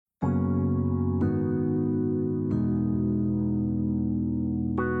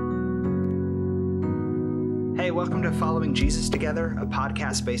Hey, welcome to Following Jesus Together, a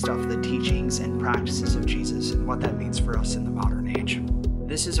podcast based off of the teachings and practices of Jesus and what that means for us in the modern age.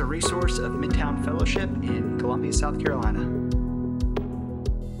 This is a resource of Midtown Fellowship in Columbia, South Carolina.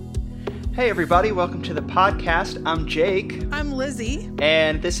 Hey everybody, welcome to the podcast. I'm Jake. I'm Lizzie.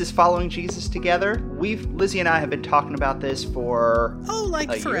 And this is Following Jesus Together. Lizzie and I have been talking about this for...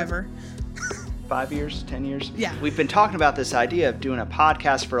 forever. 5 years, 10 years? Yeah. We've been talking about this idea of doing a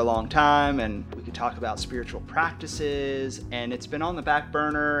podcast for a long time, and we could talk about spiritual practices, and it's been on the back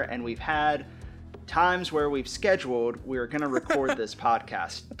burner, and we've had times where we've scheduled, we're going to record this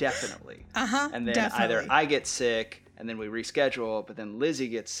podcast, definitely. And then definitely. Either I get sick, and then we reschedule, but then Lizzie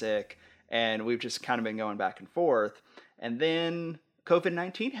gets sick, and we've just kind of been going back and forth. And then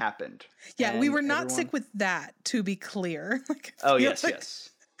COVID-19 happened. Yeah, we were not sick with that, to be clear. Yes.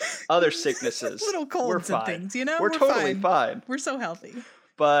 Other sicknesses. Little colds and things, you know? We're totally fine. We're so healthy.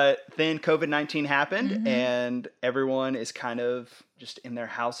 But then COVID-19 happened, and everyone is kind of just in their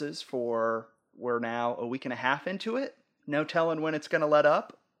houses we're now a week and a half into it. No telling when it's going to let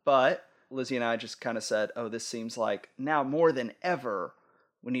up. But Lizzie and I just kind of said, this seems like now more than ever,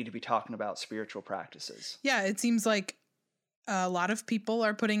 we need to be talking about spiritual practices. Yeah, it seems like a lot of people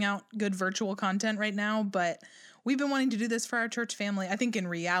are putting out good virtual content right now, but we've been wanting to do this for our church family. I think in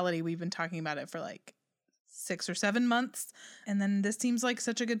reality, we've been talking about it for like 6 or 7 months. And then this seems like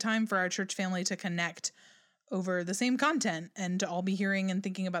such a good time for our church family to connect over the same content and to all be hearing and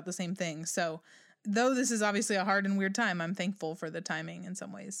thinking about the same thing. So though this is obviously a hard and weird time, I'm thankful for the timing in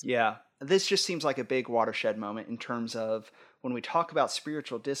some ways. Yeah. This just seems like a big watershed moment in terms of when we talk about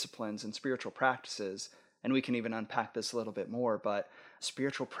spiritual disciplines and spiritual practices, and we can even unpack this a little bit more, but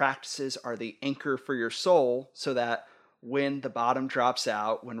spiritual practices are the anchor for your soul so that when the bottom drops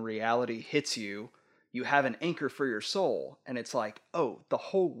out, when reality hits you, you have an anchor for your soul. And it's like, the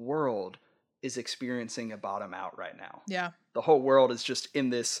whole world is experiencing a bottom out right now. Yeah. The whole world is just in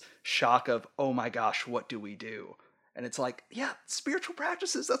this shock of, oh my gosh, what do we do? And it's like, spiritual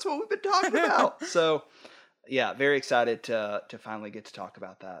practices, that's what we've been talking about. So yeah, very excited to finally get to talk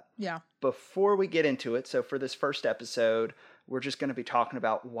about that. Yeah. Before we get into it, so for this first episode, we're just going to be talking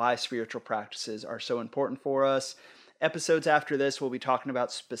about why spiritual practices are so important for us. Episodes after this, we'll be talking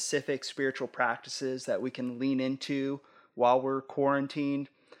about specific spiritual practices that we can lean into while we're quarantined.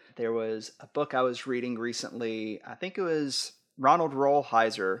 There was a book I was reading recently. I think it was Ronald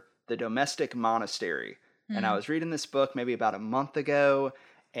Rolheiser, The Domestic Monastery. And I was reading this book maybe about a month ago,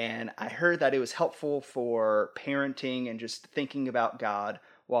 and I heard that it was helpful for parenting and just thinking about God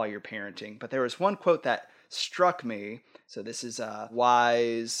while you're parenting. But there was one quote that struck me. So this is a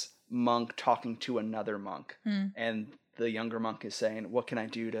wise monk talking to another monk. And the younger monk is saying, what can I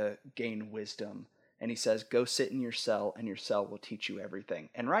do to gain wisdom? And he says, go sit in your cell and your cell will teach you everything.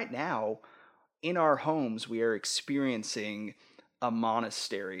 And right now, in our homes, we are experiencing a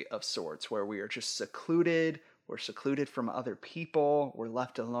monastery of sorts where we are just secluded. We're secluded from other people. We're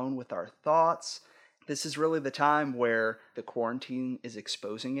left alone with our thoughts. This is really the time where the quarantine is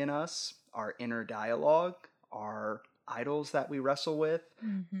exposing in us our inner dialogue, our idols that we wrestle with.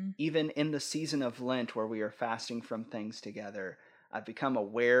 Even in the season of Lent where we are fasting from things together, I've become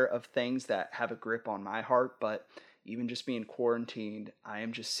aware of things that have a grip on my heart, but even just being quarantined, I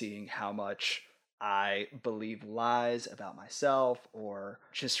am just seeing how much I believe lies about myself or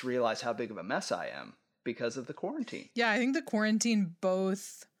just realize how big of a mess I am because of the quarantine. Yeah, I think the quarantine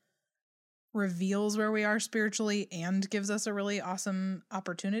both reveals where we are spiritually and gives us a really awesome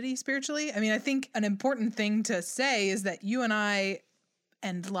opportunity spiritually. I mean, I think an important thing to say is that you and I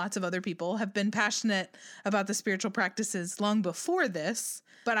and lots of other people have been passionate about the spiritual practices long before this.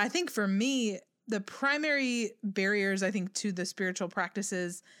 But I think for me, the primary barriers, I think, to the spiritual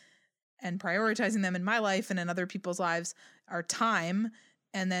practices and prioritizing them in my life and in other people's lives are time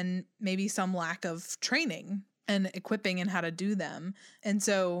and then maybe some lack of training and equipping in how to do them. And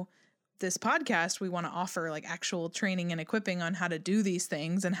so this podcast, we want to offer like actual training and equipping on how to do these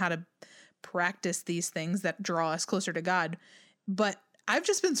things and how to practice these things that draw us closer to God. But I've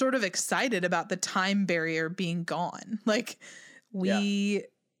just been sort of excited about the time barrier being gone. Like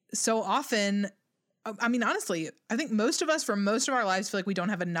so often, I mean, honestly, I think most of us for most of our lives feel like we don't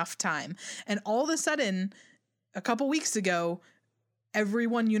have enough time. And all of a sudden, a couple weeks ago,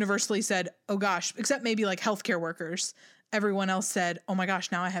 everyone universally said, oh gosh, except maybe like healthcare workers. Everyone else said, oh my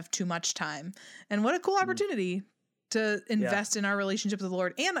gosh, now I have too much time. And what a cool opportunity to invest in our relationship with the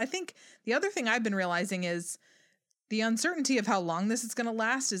Lord. And I think the other thing I've been realizing is the uncertainty of how long this is going to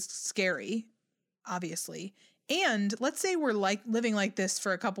last is scary, obviously. And let's say we're like living like this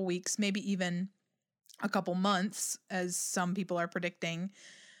for a couple weeks, maybe even a couple months, as some people are predicting.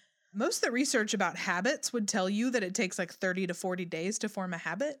 Most of the research about habits would tell you that it takes like 30 to 40 days to form a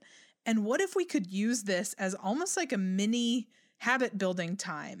habit. And what if we could use this as almost like a mini habit building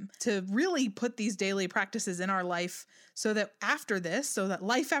time to really put these daily practices in our life so that after this, so that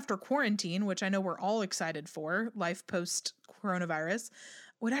life after quarantine, which I know we're all excited for, life post coronavirus,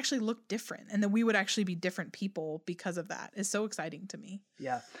 would actually look different and that we would actually be different people because of that is so exciting to me.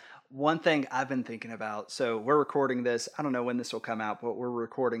 Yeah. One thing I've been thinking about, so we're recording this, I don't know when this will come out, but we're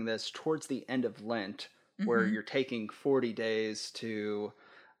recording this towards the end of Lent, where you're taking 40 days to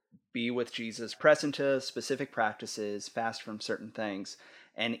be with Jesus, press into specific practices, fast from certain things,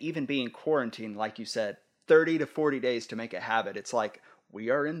 and even being quarantined, like you said, 30 to 40 days to make a habit. It's like we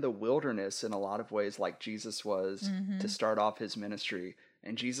are in the wilderness in a lot of ways, like Jesus was to start off his ministry.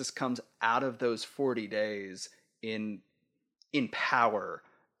 And Jesus comes out of those 40 days in power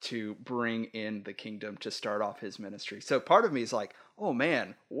to bring in the kingdom to start off his ministry. So part of me is like, oh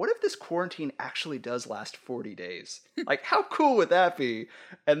man, what if this quarantine actually does last 40 days? Like, how cool would that be?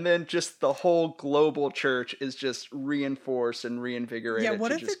 And then just the whole global church is just reinforced and reinvigorated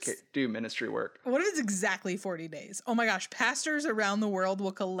to just do ministry work. What if it's exactly 40 days? Oh my gosh, pastors around the world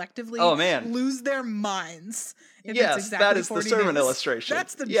will collectively lose their minds. Yes, that is the sermon illustration.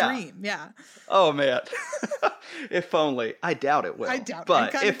 That's the dream, yeah. Oh man. If only. I doubt it will. I doubt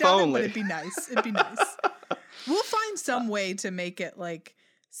but it. If only. It'd be nice. It'd be nice. We'll find some way to make it like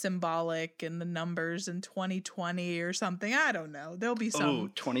symbolic and the numbers in 2020 or something. I don't know. There'll be some. Ooh,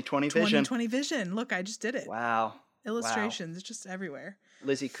 2020 vision. 2020 vision. Look, I just did it. Wow. Illustrations. It's just everywhere.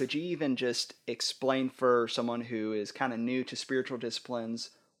 Lizzie, could you even just explain for someone who is kind of new to spiritual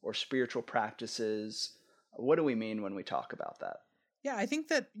disciplines or spiritual practices, what do we mean when we talk about that? Yeah, I think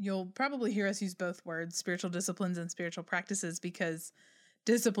that you'll probably hear us use both words, spiritual disciplines and spiritual practices, because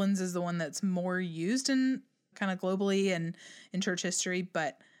disciplines is the one that's more used in kind of globally and in church history.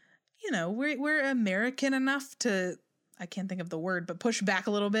 But, you know, we're American enough to, I can't think of the word, but push back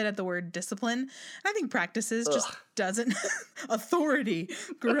a little bit at the word discipline. I think practices just doesn't, authority,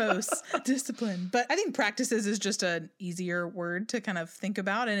 gross, discipline. But I think practices is just an easier word to kind of think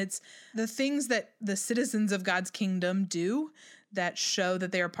about. And it's the things that the citizens of God's kingdom do that show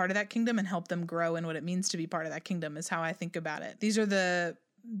that they are part of that kingdom and help them grow in what it means to be part of that kingdom is how I think about it. These are the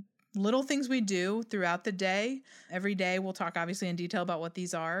little things we do throughout the day. Every day we'll talk obviously in detail about what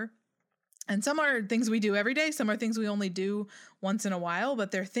these are. And some are things we do every day. Some are things we only do once in a while,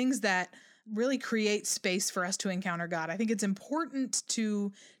 but they're things that really create space for us to encounter God. I think it's important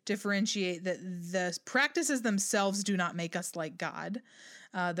to differentiate that the practices themselves do not make us like God.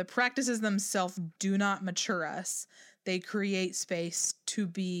 The practices themselves do not mature us. They create space to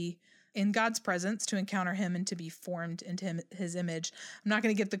be in God's presence, to encounter him and to be formed into his image. I'm not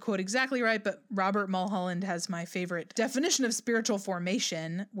going to get the quote exactly right, but Robert Mulholland has my favorite definition of spiritual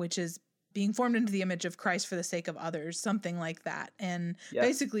formation, which is being formed into the image of Christ for the sake of others, something like that. And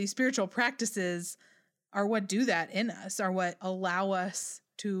basically spiritual practices are what do that in us, are what allow us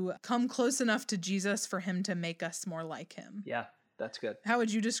to come close enough to Jesus for him to make us more like him. Yeah. That's good. How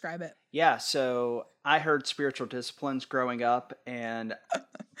would you describe it? Yeah, so I heard spiritual disciplines growing up, and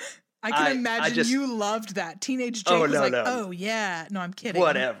I can imagine you loved that. Teenage Jake was like, oh, yeah. No, I'm kidding.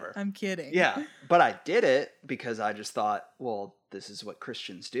 Whatever. I'm kidding. Yeah, but I did it because I just thought, well, this is what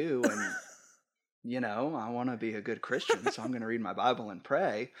Christians do, and, you know, I want to be a good Christian, so I'm going to read my Bible and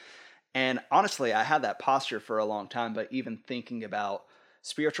pray. And honestly, I had that posture for a long time, but even thinking about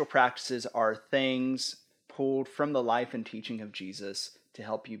spiritual practices are things pulled from the life and teaching of Jesus to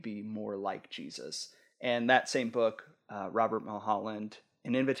help you be more like Jesus. And that same book, Robert Mulholland,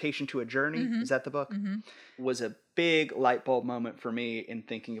 An Invitation to a Journey, is that the book? Was a big light bulb moment for me in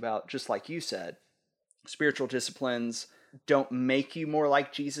thinking about, just like you said, spiritual disciplines don't make you more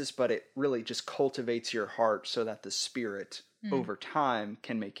like Jesus, but it really just cultivates your heart so that the Spirit over time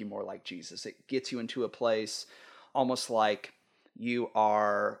can make you more like Jesus. It gets you into a place almost like you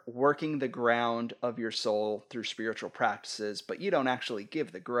are working the ground of your soul through spiritual practices, but you don't actually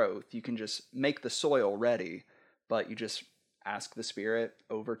give the growth. You can just make the soil ready, but you just ask the Spirit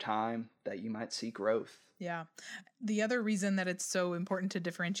over time that you might see growth. Yeah. The other reason that it's so important to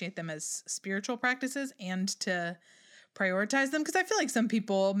differentiate them as spiritual practices and to prioritize them, because I feel like some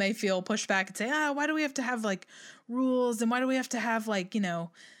people may feel pushback and say, why do we have to have like rules? And why do we have to have like, you know,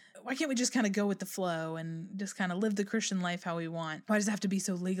 why can't we just kind of go with the flow and just kind of live the Christian life how we want? Why does it have to be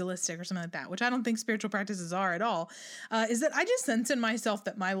so legalistic or something like that? Which I don't think spiritual practices are at all. Is that I just sense in myself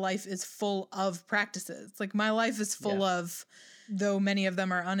that my life is full of practices. Like my life is full of, though many of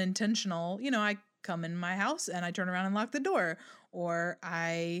them are unintentional, you know, I come in my house and I turn around and lock the door. or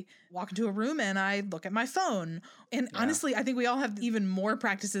I walk into a room and I look at my phone. And honestly, I think we all have even more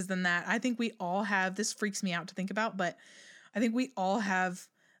practices than that. I think we all have, this freaks me out to think about, but I think we all have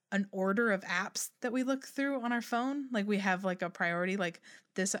an order of apps that we look through on our phone. Like we have like a priority, like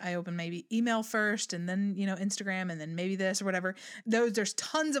this, I open maybe email first and then, Instagram and then maybe this or whatever. There's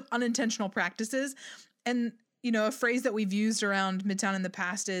tons of unintentional practices. And, a phrase that we've used around Midtown in the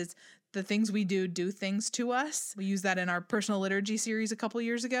past is the things we do things to us. We used that in our personal liturgy series a couple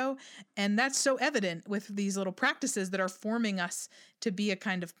years ago. And that's so evident with these little practices that are forming us to be a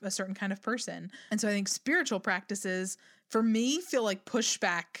certain kind of person. And so I think spiritual practices for me feel like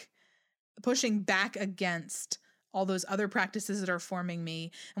pushing back against all those other practices that are forming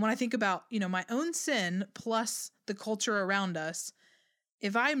me. And when I think about, my own sin plus the culture around us,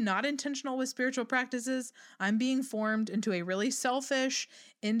 if I'm not intentional with spiritual practices, I'm being formed into a really selfish,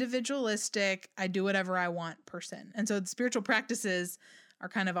 individualistic, I do whatever I want person. And so the spiritual practices are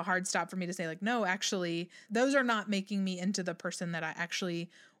kind of a hard stop for me to say, like, no, actually, those are not making me into the person that I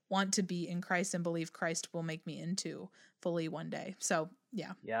actually want to be in Christ and believe Christ will make me into fully one day. So,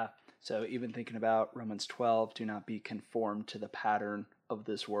 yeah. Yeah. So even thinking about Romans 12, do not be conformed to the pattern of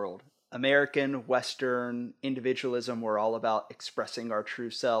this world. American, Western individualism, we're all about expressing our true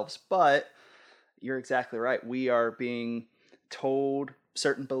selves, but you're exactly right. We are being told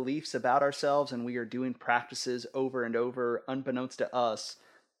certain beliefs about ourselves and we are doing practices over and over, unbeknownst to us,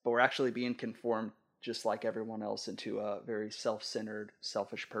 but we're actually being conformed just like everyone else into a very self-centered,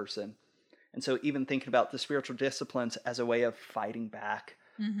 selfish person. And so even thinking about the spiritual disciplines as a way of fighting back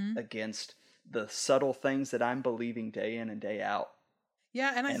against the subtle things that I'm believing day in and day out.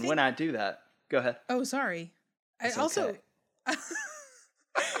 Yeah, and I think when I do that, go ahead. Oh, sorry. It's I also okay.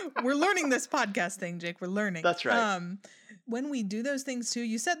 We're learning this podcast thing, Jake. We're learning. That's right. When we do those things too,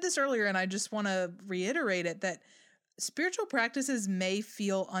 you said this earlier, and I just want to reiterate it, that spiritual practices may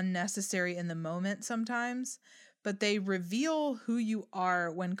feel unnecessary in the moment sometimes, but they reveal who you are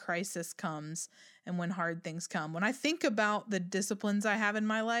when crisis comes and when hard things come. When I think about the disciplines I have in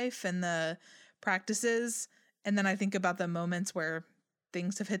my life and the practices, and then I think about the moments where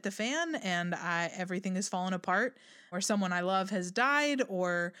things have hit the fan and everything has fallen apart, or someone I love has died,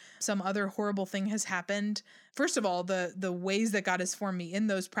 or some other horrible thing has happened. First of all, the ways that God has formed me in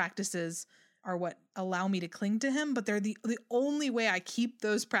those practices are what allow me to cling to him, but they're the only way I keep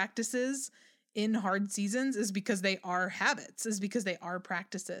those practices in hard seasons is because they are habits, is because they are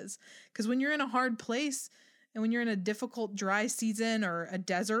practices. Because when you're in a hard place and when you're in a difficult, dry season or a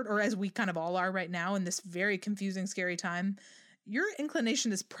desert, or as we kind of all are right now in this very confusing, scary time, your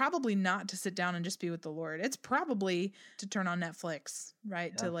inclination is probably not to sit down and just be with the Lord. It's probably to turn on Netflix,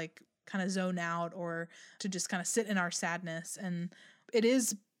 right? Yeah. To like kind of zone out or to just kind of sit in our sadness. And it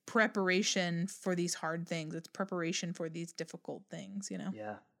is preparation for these hard things. It's preparation for these difficult things,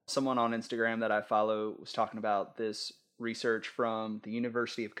 Yeah. Someone on Instagram that I follow was talking about this research from the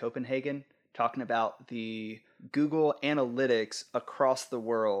University of Copenhagen, talking about the Google Analytics across the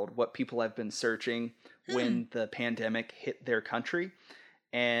world, what people have been searching when the pandemic hit their country.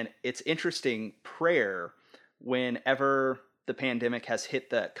 And it's interesting, prayer, whenever the pandemic has hit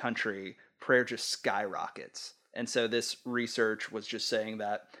that country, prayer just skyrockets. And so this research was just saying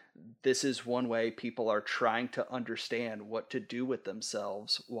that this is one way people are trying to understand what to do with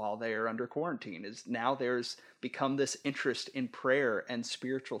themselves while they are under quarantine, is now there's become this interest in prayer and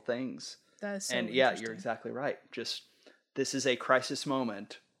spiritual things. That is so and yeah, you're exactly right. Just, this is a crisis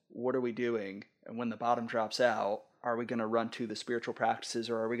moment. What are we doing? And when the bottom drops out, are we going to run to the spiritual practices,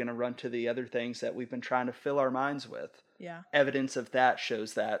 or are we going to run to the other things that we've been trying to fill our minds with? Yeah. Evidence of that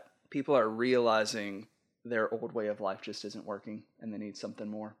shows that people are realizing their old way of life just isn't working and they need something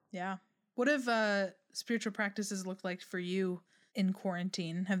more. Yeah. What have spiritual practices looked like for you in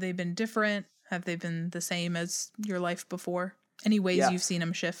quarantine? Have they been different? Have they been the same as your life before? Any ways you've seen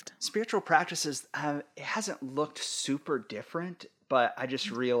them shift? Spiritual practices, it hasn't looked super different, but I just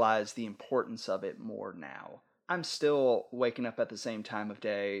realize the importance of it more now. I'm still waking up at the same time of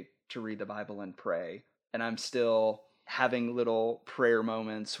day to read the Bible and pray, and I'm still having little prayer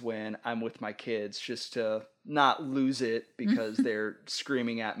moments when I'm with my kids just to not lose it because they're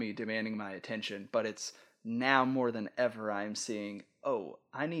screaming at me, demanding my attention. But it's now more than ever I'm seeing, oh,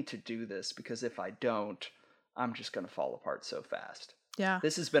 I need to do this, because if I don't, I'm just going to fall apart so fast. Yeah.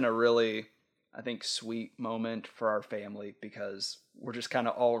 This has been a really, I think, sweet moment for our family, because we're just kind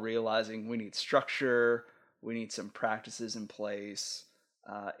of all realizing we need structure, we need some practices in place.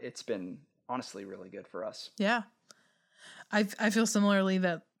 It's been honestly really good for us. Yeah. I feel similarly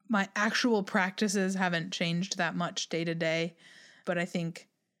that my actual practices haven't changed that much day to day, but I think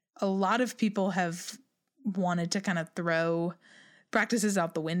a lot of people have wanted to kind of throw practices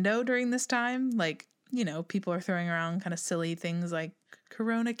out the window during this time. Like, people are throwing around kind of silly things like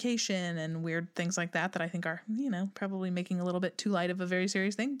coronation and weird things like that I think are, probably making a little bit too light of a very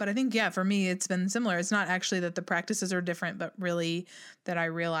serious thing. But I think, for me, it's been similar. It's not actually that the practices are different, but really that I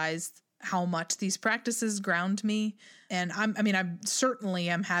realized how much these practices ground me. And I certainly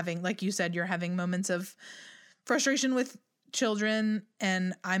am having, like you said, you're having moments of frustration with children,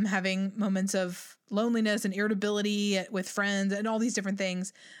 and I'm having moments of loneliness and irritability with friends and all these different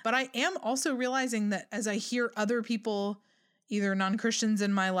things. But I am also realizing that as I hear other people, either non-Christians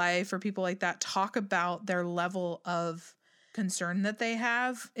in my life or people like that, talk about their level of concern that they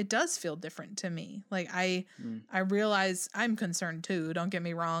have, it does feel different to me. Like I realize I'm concerned too, don't get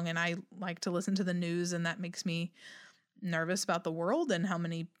me wrong. And I like to listen to the news, and that makes me nervous about the world and how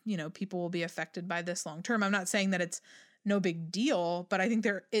many, people will be affected by this long term. I'm not saying that it's no big deal, but I think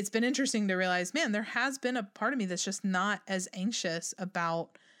it's been interesting to realize, man, there has been a part of me that's just not as anxious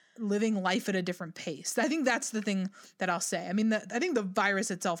about living life at a different pace. I think that's the thing that I'll say. I mean, I think the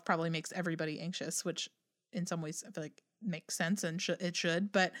virus itself probably makes everybody anxious, which in some ways I feel like makes sense and it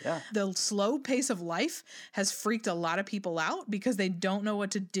should. But the slow pace of life has freaked a lot of people out because they don't know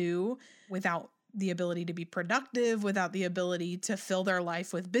what to do without the ability to be productive, without the ability to fill their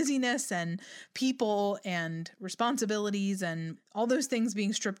life with busyness and people and responsibilities, and all those things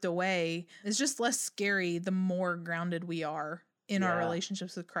being stripped away is just less scary the more grounded we are in our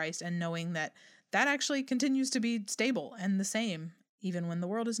relationships with Christ, and knowing that actually continues to be stable and the same, even when the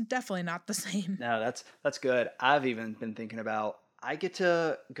world is definitely not the same. No, that's good. I've even been thinking about, I get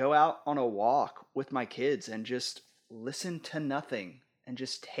to go out on a walk with my kids and just listen to nothing and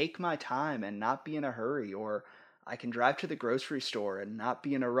just take my time and not be in a hurry. Or I can drive to the grocery store and not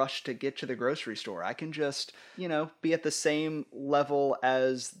be in a rush to get to the grocery store. I can just, be at the same level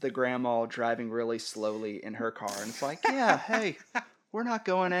as the grandma driving really slowly in her car. And it's like, yeah, hey, we're not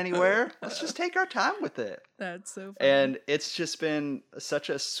going anywhere. Let's just take our time with it. That's so funny. And it's just been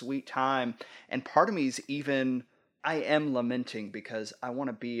such a sweet time. And part of me is even, I am lamenting because I want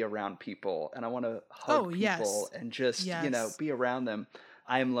to be around people and I want to hug people and just, be around them.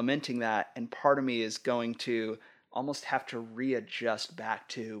 I am lamenting that. And part of me is going to almost have to readjust back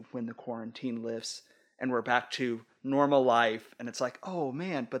to when the quarantine lifts and we're back to normal life. And it's like, oh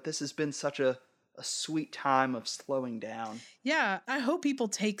man, but this has been such a sweet time of slowing down. Yeah, I hope people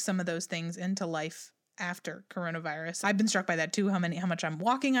take some of those things into life after coronavirus. I've been struck by that too, how much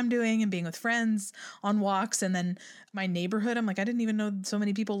I'm doing and being with friends on walks. And then my neighborhood, I'm like, I didn't even know so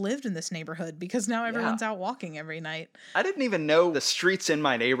many people lived in this neighborhood because now everyone's out walking every night. I didn't even know the streets in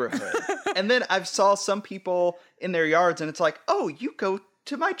my neighborhood. And then I've saw some people in their yards and it's like, oh, you go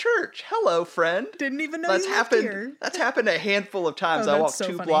to my church. Hello, friend. Didn't even know you lived here. That's happened a handful of times. I walk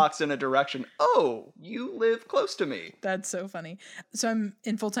two blocks in a direction. Oh, you live close to me. That's so funny. So I'm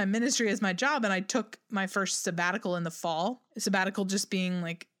in full-time ministry as my job, and I took my first sabbatical in the fall. Sabbatical just being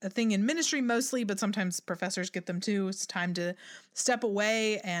like a thing in ministry mostly, but sometimes professors get them too. It's time to step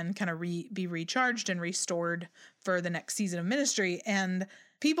away and kind of be recharged and restored for the next season of ministry. And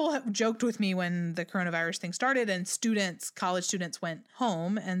people have joked with me when the coronavirus thing started and college students went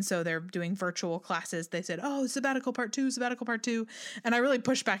home. And so they're doing virtual classes. They said, oh, sabbatical part two. And I really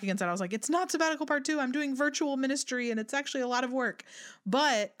pushed back against that. I was like, it's not sabbatical part two. I'm doing virtual ministry and it's actually a lot of work.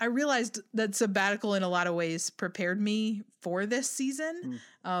 But I realized that sabbatical in a lot of ways prepared me for this season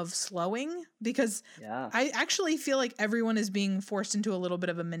of slowing, because I actually feel like everyone is being forced into a little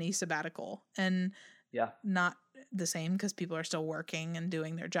bit of a mini sabbatical, and not the same because people are still working and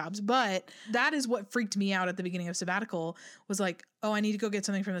doing their jobs. But that is what freaked me out at the beginning of sabbatical, was like, oh, I need to go get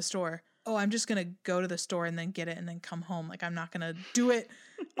something from the store. Oh, I'm just going to go to the store and then get it and then come home. Like, I'm not going to do it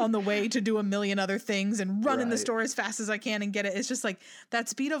on the way to do a million other things and run in the store as fast as I can and get it. It's just like that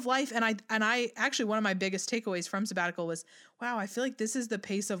speed of life. And I actually, one of my biggest takeaways from sabbatical was, wow, I feel like this is the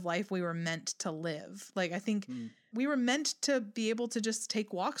pace of life we were meant to live. Like, I think we were meant to be able to just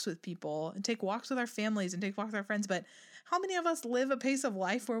take walks with people and take walks with our families and take walks with our friends. But how many of us live a pace of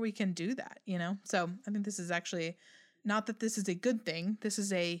life where we can do that, So I think this is actually, not that this is a good thing. This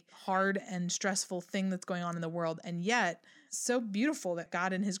is a hard and stressful thing that's going on in the world. And yet, so beautiful that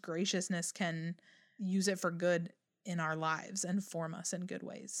God in his graciousness can use it for good in our lives and form us in good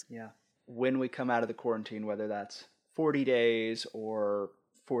ways. Yeah. When we come out of the quarantine, whether that's 40 days or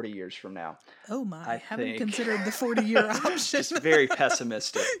 40 years from now. Oh my, I haven't considered the 40-year option. Just very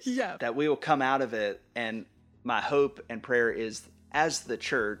pessimistic. Yeah. That we will come out of it. And my hope and prayer is, as the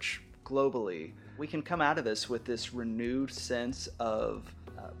church globally, we can come out of this with this renewed sense of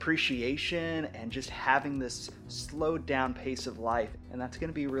appreciation and just having this slowed down pace of life. And that's going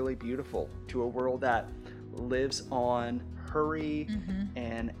to be really beautiful to a world that lives on hurry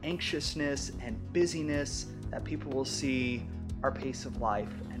and anxiousness and busyness, that people will see our pace of life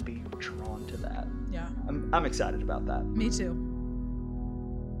and be drawn to that. Yeah. I'm excited about that. Me too.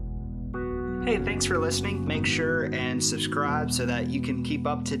 Hey, thanks for listening. Make sure and subscribe so that you can keep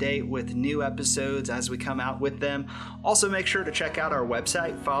up to date with new episodes as we come out with them. Also, make sure to check out our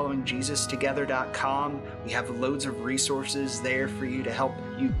website, followingjesustogether.com. We have loads of resources there for you to help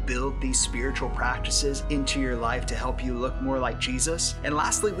you build these spiritual practices into your life to help you look more like Jesus. And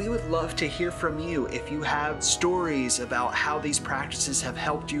lastly, we would love to hear from you if you have stories about how these practices have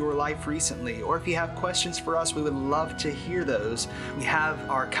helped your life recently, or if you have questions for us, we would love to hear those. We have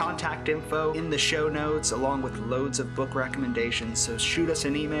our contact info in the show notes along with loads of book recommendations. So shoot us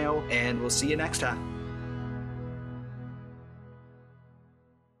an email and we'll see you next time.